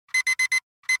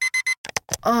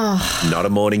Not a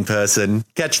morning person?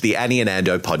 Catch the Annie and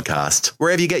Ando podcast,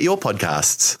 wherever you get your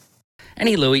podcasts.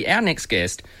 Annie Louie, our next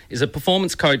guest, is a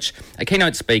performance coach, a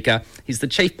keynote speaker. He's the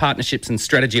Chief Partnerships and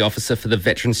Strategy Officer for the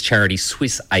veterans charity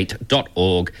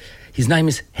Swiss8.org. His name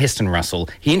is Heston Russell.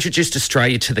 He introduced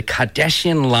Australia to the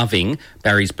Kardashian-loving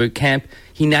Barry's Boot Camp.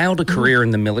 He nailed a career in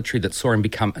the military that saw him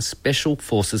become a Special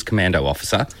Forces Commando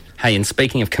officer. Hey, and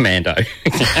speaking of commando,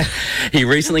 he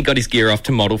recently got his gear off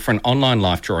to model for an online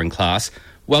life drawing class.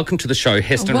 Welcome to the show,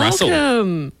 Heston Russell.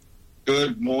 Welcome.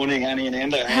 Good morning, Annie and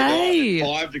Ando. Hey.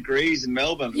 5 degrees in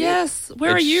Melbourne. Yes.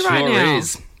 Where are you It right sure now?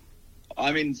 is.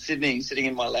 I'm in Sydney, sitting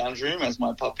in my lounge room as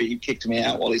my puppy kicked me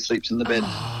out while he sleeps in the bed.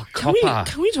 Can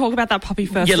Copper. we talk about that puppy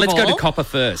first Yeah, of let's all? go to Copper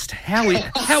first. How old?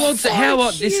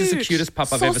 This is the cute. cutest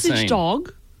pup I've ever Sausage seen.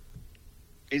 dog.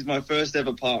 He's my first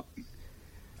ever pup.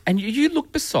 And you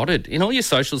look besotted. In all your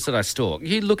socials that I stalk,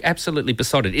 you look absolutely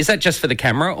besotted. Is that just for the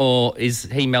camera, or is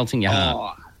he melting your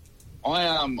heart?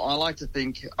 I like to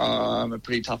think I'm a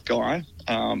pretty tough guy,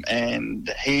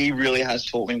 and he really has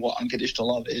taught me what unconditional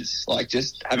love is. Like,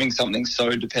 just having something so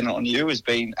dependent on you has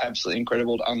been absolutely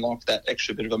incredible to unlock that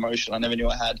extra bit of emotion I never knew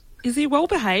I had. Is he well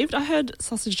behaved? I heard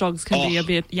sausage dogs can be a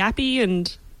bit yappy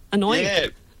and annoying. Yeah,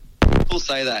 people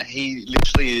say that. He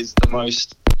literally is the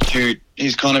most cute.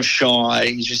 He's kind of shy.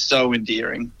 He's just so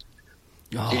endearing.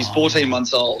 Oh. He's 14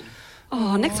 months old.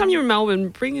 Oh, next time you're in Melbourne,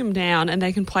 bring him down and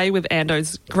they can play with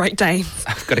Ando's Great Danes.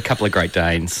 I've got a couple of Great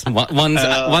Danes.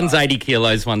 One's 80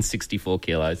 kilos, one's 64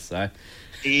 kilos. So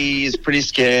He is pretty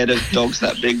scared of dogs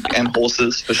that big and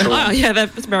horses, for sure. Oh, yeah,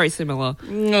 that's very similar.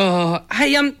 Oh,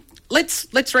 hey,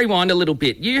 let's rewind a little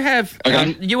bit. You have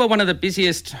Okay. you are one of the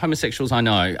busiest homosexuals I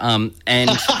know, and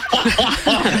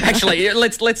actually,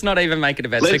 let's not even make it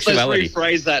about Let's sexuality.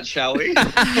 rephrase that, shall we?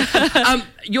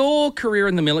 Your career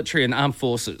in the military and armed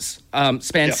forces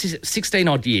spanned Yep. 16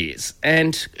 odd years,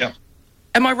 and Yeah.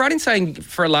 am I right in saying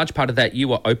for a large part of that you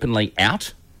were openly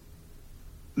out?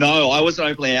 No, I wasn't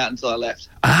openly out until I left.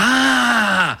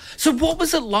 Ah, so what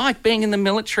was it like being in the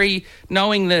military,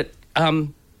 knowing that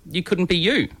you couldn't be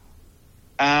you?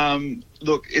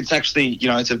 Look, it's actually,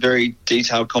 it's a very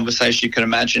detailed conversation you can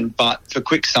imagine, but for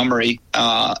quick summary,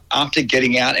 after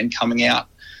getting out and coming out,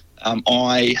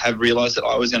 I have realised that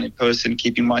I was the only person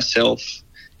keeping myself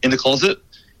in the closet.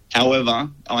 However,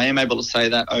 I am able to say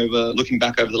that looking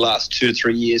back over the last 2 to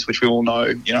 3 years, which we all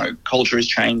know, culture has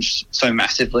changed so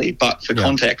massively. But for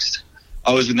context,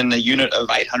 I was within a unit of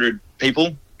 800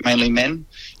 people, mainly men.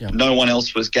 Yeah. No one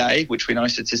else was gay, which we know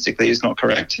statistically is not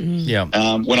correct. Yeah.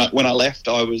 When I left,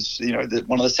 I was,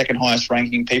 one of the second highest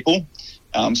ranking people.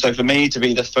 So for me to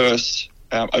be the first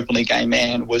openly gay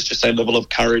man was just a level of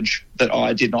courage that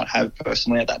I did not have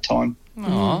personally at that time.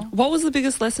 Aw. What was the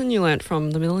biggest lesson you learnt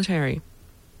from the military?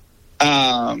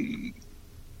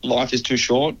 Life is too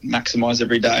short. Maximise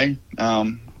every day.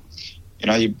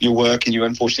 You work and you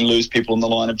unfortunately lose people on the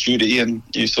line of duty, and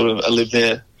you sort of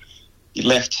you're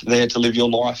left there to live your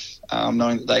life,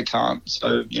 knowing that they can't.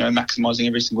 So, maximising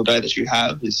every single day that you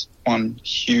have is one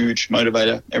huge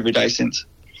motivator every day since.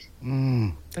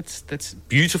 That's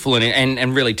beautiful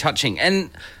and really touching.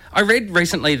 And I read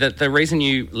recently that the reason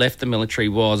you left the military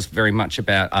was very much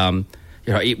about,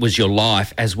 it was your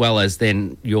life as well as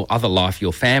then your other life,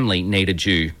 your family needed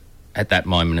you at that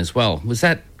moment as well.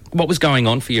 What was going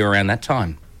on for you around that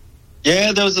time?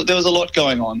 Yeah, there was a lot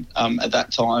going on at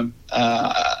that time.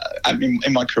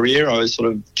 In my career, I was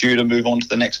sort of due to move on to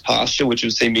the next pasture, which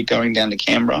would see me going down to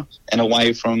Canberra and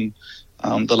away from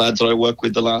the lads that I worked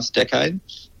with the last decade.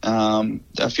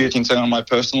 A few things going on in my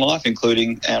personal life,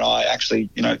 including, and I actually,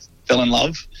 fell in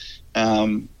love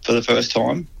for the first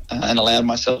time and allowed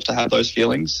myself to have those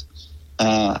feelings.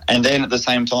 And then at the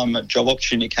same time, a job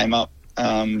opportunity came up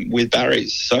with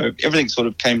Barry's. So everything sort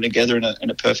of came together in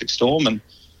a perfect storm, and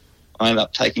I ended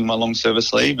up taking my long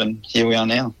service leave, and here we are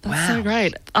now. That's so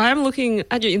great. I'm looking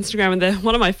at your Instagram, and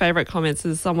one of my favourite comments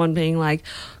is someone being like,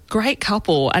 great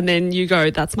couple, and then you go,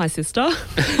 that's my sister.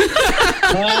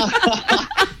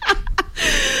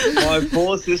 My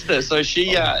poor sister. So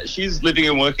she's living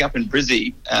and working up in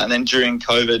Brizzy, and then during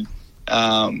COVID,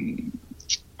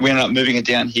 we ended up moving it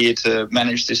down here to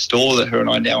manage this store that her and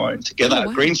I now own together. Oh,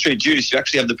 wow. Green Street Juice. You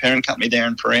actually have the parent company there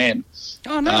in Paran.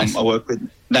 Oh, nice. I work with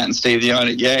Nat and Steve, the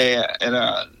owner. Yeah. And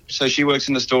so she works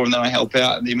in the store, and then I help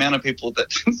out. And the amount of people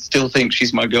that still think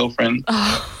she's my girlfriend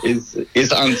is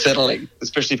unsettling,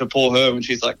 especially for poor her when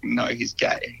she's like, no, he's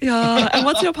gay. Yeah. And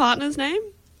what's your partner's name?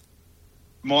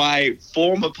 My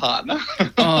former partner.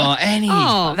 Oh, Annie.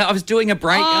 Oh. I was doing a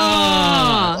break.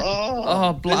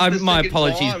 This is the my second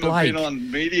apologies, time Blake. I've been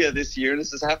on media this year, and this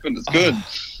has happened. It's good.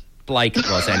 Blake it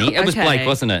was, Annie. It was Okay. Blake,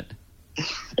 wasn't it?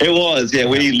 It was, yeah.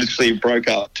 We literally broke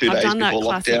up 2 I've days done that before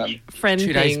classic lockdown. friend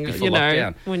 2 days thing, before you know,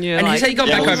 lockdown. when you're And like, you say you got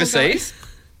back overseas?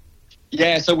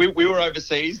 Yeah, so we were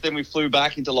overseas, then we flew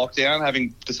back into lockdown,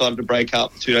 having decided to break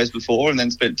up 2 days before, and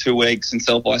then spent 2 weeks in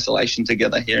self-isolation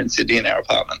together here in Sydney in our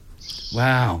apartment.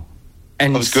 Wow.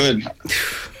 And It was good.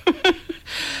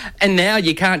 And now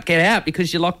you can't get out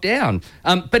because you're locked down.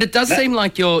 But it does seem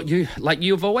like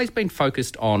you've always been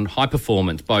focused on high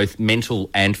performance, both mental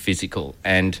and physical,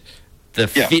 and the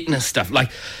fitness stuff.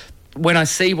 Like when I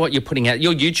see what you're putting out,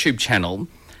 your YouTube channel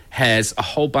has a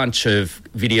whole bunch of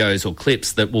videos or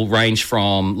clips that will range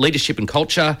from leadership and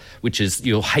culture, which is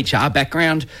your HR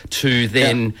background, to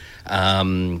then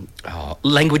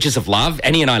languages of love.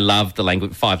 Annie and I love the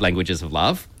 5 languages of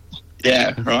love.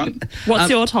 Yeah, right. what's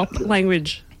your top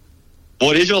language?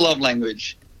 What is your love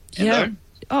language? Yeah. Endo?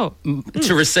 Oh,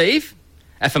 To receive,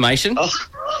 affirmation.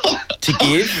 To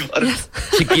give, yes.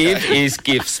 to give is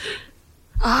gifts.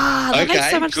 That makes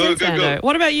so much sense, Ando. good.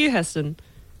 What about you, Heston?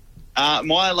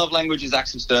 My love language is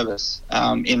acts of service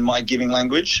in my giving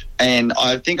language. And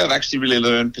I think I've actually really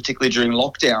learned, particularly during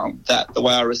lockdown, that the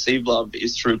way I receive love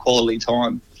is through quality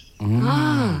time.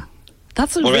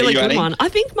 That's a What about really you, good Annie? one. I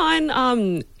think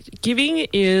mine, giving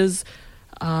is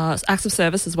acts of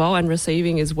service as well, and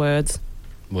receiving is words.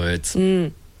 Words.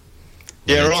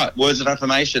 Yeah, right. Words of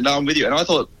affirmation. No, I'm with you. And I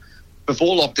thought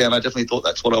before lockdown, I definitely thought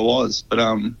that's what I was. But,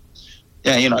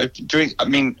 yeah, you know,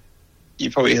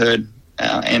 you probably heard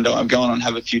and I'm going on and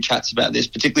have a few chats about this,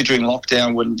 particularly during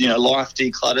lockdown when, you know, life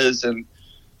declutters and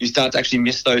you start to actually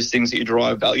miss those things that you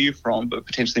derive value from, but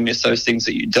potentially miss those things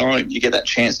that you don't. You get that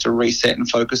chance to reset and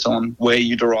focus on where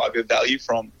you derive your value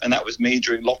from. And that was me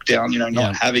during lockdown, you know,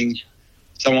 not having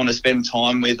someone to spend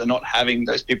time with and not having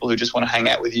those people who just want to hang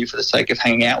out with you for the sake of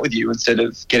hanging out with you instead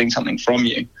of getting something from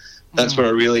you. That's where I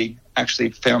really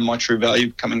actually found my true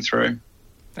value coming through.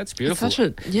 That's It's beautiful. such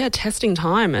a testing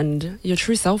time, and your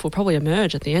true self will probably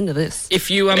emerge at the end of this.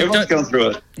 If you Everyone's going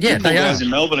through it. Yeah, People they are. guys in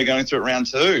Melbourne are going through it round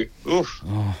 2. Oof.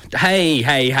 Hey,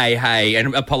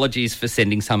 and apologies for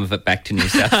sending some of it back to New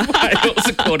South Wales,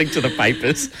 according to the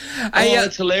papers.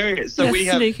 It's hilarious. So Yeah, we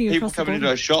have sneaking people across the coming into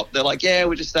border. our shop. They're like, yeah,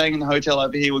 we're just staying in the hotel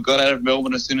over here. We got out of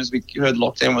Melbourne as soon as we heard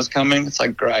lockdown was coming. It's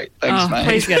like, great. Thanks, mate.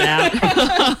 Please get out.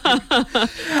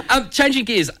 Changing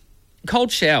gears,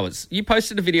 cold showers. You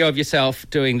posted a video of yourself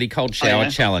doing the cold shower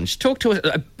challenge. Talk to us.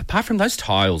 Apart from those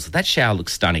tiles, that shower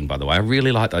looks stunning, by the way. I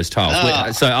really like those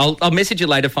tiles. So I'll message you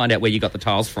later, find out where you got the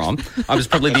tiles from. I was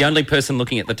probably the only person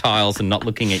looking at the tiles and not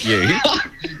looking at you.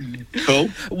 Cool.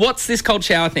 What's this cold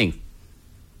shower thing?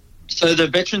 So the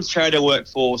veterans charity I work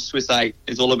for, Swiss 8,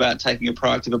 is all about taking a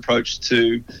proactive approach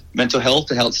to mental health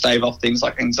to help stave off things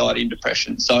like anxiety and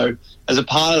depression. So as a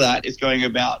part of that, it's going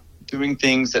about doing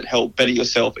things that help better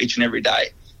yourself each and every day,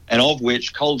 and of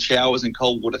which cold showers and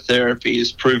cold water therapy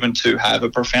is proven to have a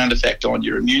profound effect on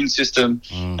your immune system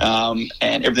and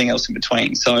everything else in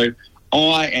between. So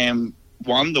I am,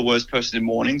 1, the worst person in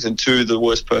mornings, and 2, the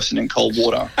worst person in cold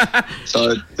water.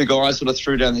 So the guys sort of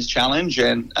threw down this challenge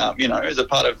and, you know, as a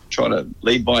part of trying to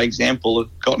lead by example,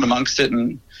 I've gotten amongst it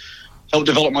and helped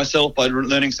develop myself by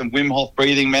learning some Wim Hof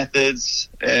breathing methods.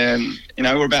 And, you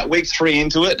know, we're about week 3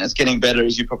 into it and it's getting better,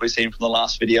 as you've probably seen from the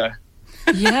last video.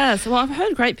 Yes, well, I've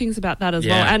heard great things about that as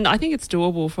well, and I think it's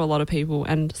doable for a lot of people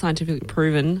and scientifically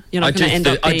proven. You're not going to end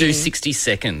up being... I do 60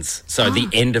 seconds, so the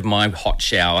end of my hot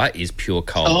shower is pure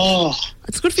cold. Oh,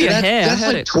 it's good for your hair. That's I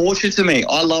heard like torture to me.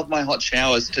 I love my hot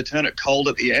showers. To turn it cold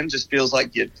at the end just feels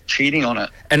like you're cheating on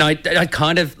it. And I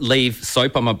kind of leave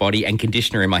soap on my body and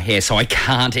conditioner in my hair, so I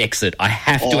can't exit. I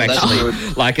have to that's actually,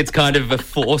 good. like, it's kind of a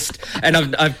forced. And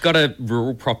I've got a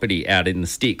rural property out in the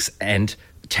sticks, and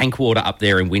tank water up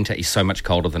there in winter is so much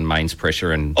colder than mains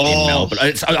pressure in Melbourne.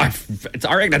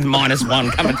 I reckon it's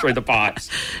 -1 coming through the pipes.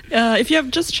 If you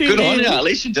have just tuned Good in... on you. At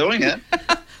least you're doing it.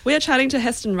 We are chatting to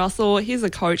Heston Russell. He's a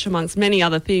coach amongst many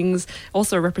other things,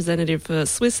 also a representative for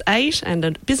Swiss 8 and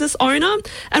a business owner.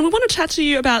 And we want to chat to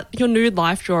you about your nude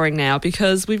life drawing now,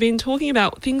 because we've been talking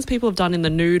about things people have done in the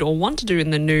nude or want to do in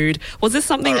the nude. Was this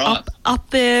something up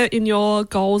there in your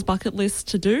goals bucket list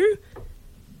to do?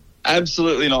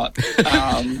 Absolutely not.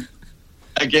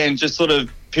 Again, just sort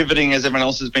of pivoting as everyone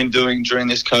else has been doing during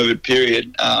this COVID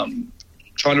period,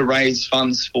 trying to raise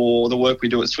funds for the work we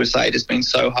do at Swiss 8 has been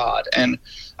so hard. And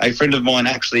a friend of mine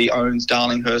actually owns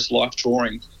Darlinghurst Life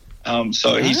Drawing.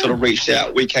 So he sort of reached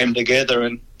out. We came together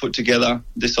and put together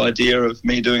this idea of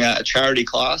me doing a charity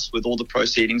class with all the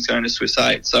proceedings going to Swiss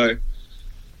 8. So,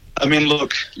 I mean,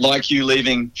 look, like you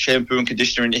leaving shampoo and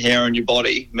conditioner in your hair and your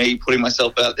body, me putting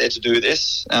myself out there to do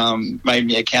this made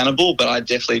me accountable, but I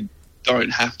definitely don't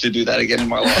have to do that again in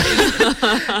my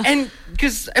life. And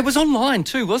because it was online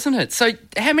too, wasn't it? So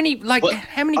how many people?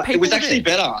 It was actually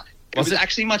better. It was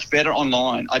actually much better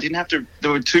online. I didn't have to.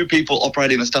 There were 2 people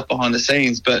operating the stuff behind the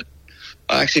scenes, but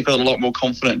I actually felt a lot more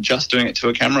confident just doing it to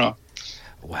a camera.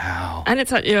 Wow! And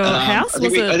it's at your house. I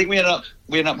think we ended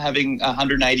up having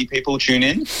 180 people tune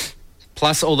in.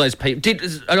 Plus all those people.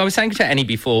 I was saying to Annie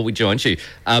before we joined you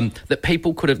that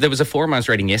people could have... There was a forum I was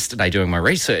reading yesterday doing my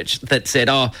research that said,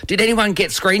 did anyone get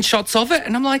screenshots of it?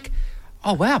 And I'm like,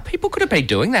 oh, wow, people could have been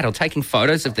doing that or taking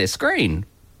photos of their screen.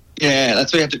 Yeah,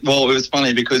 that's what you have to... Well, it was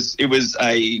funny because it was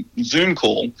a Zoom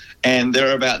call and there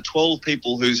are about 12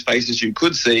 people whose faces you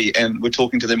could see and were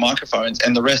talking to their microphones,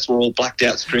 and the rest were all blacked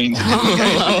out screens.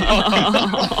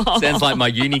 Sounds like my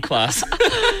uni class.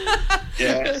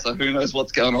 Yeah, so who knows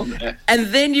what's going on there. And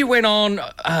then you went on,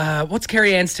 what's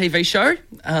Kerry Ann's TV show?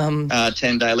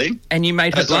 10 Daily. And you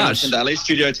made her blush. 10 Daily,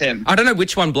 Studio 10. I don't know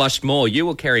which one blushed more, you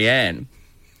or Kerry Ann.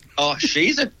 Oh,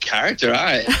 she's a character,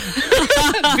 eh?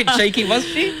 A bit cheeky, was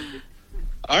she?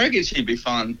 I reckon she'd be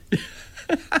fun.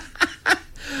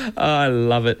 I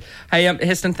love it. Hey,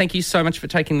 Heston, thank you so much for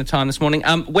taking the time this morning.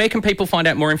 Where can people find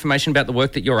out more information about the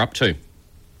work that you're up to?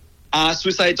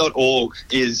 Swiss8.org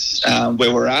is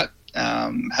where we're at.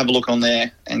 Have a look on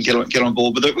there and get on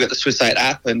board with it. We've got the Swiss8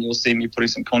 app and you'll see me putting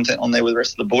some content on there with the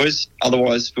rest of the boys.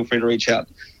 Otherwise, feel free to reach out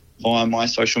via my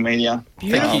social media.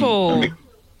 Beautiful.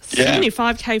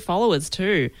 75k followers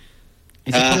too.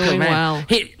 He's a doing well.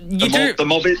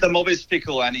 The mob is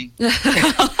fickle, Annie.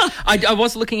 I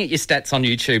was looking at your stats on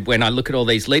YouTube when I look at all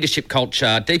these leadership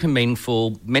culture, deep and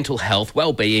meaningful, mental health,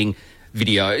 well-being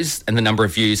videos and the number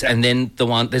of views, and then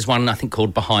there's one I think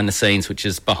called Behind the Scenes, which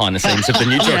is behind the scenes of the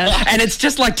new job, and it's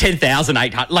just like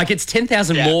 10,800, like it's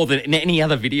 10,000 more than in any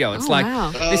other video. It's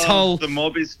this whole... The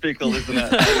mob is fickle, isn't it?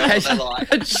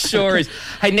 It sure is.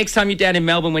 Hey, next time you're down in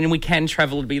Melbourne when we can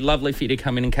travel, it'd be lovely for you to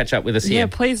come in and catch up with us here. Yeah,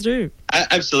 please do.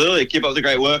 Absolutely. Keep up the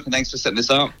great work and thanks for setting this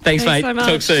up. Thanks mate. So much.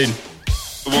 Talk soon.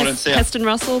 Good morning. See ya. Heston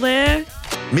Russell there.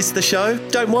 Missed the show?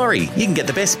 Don't worry. You can get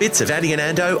the best bits of Annie and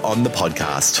Ando on the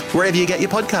podcast, wherever you get your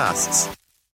podcasts.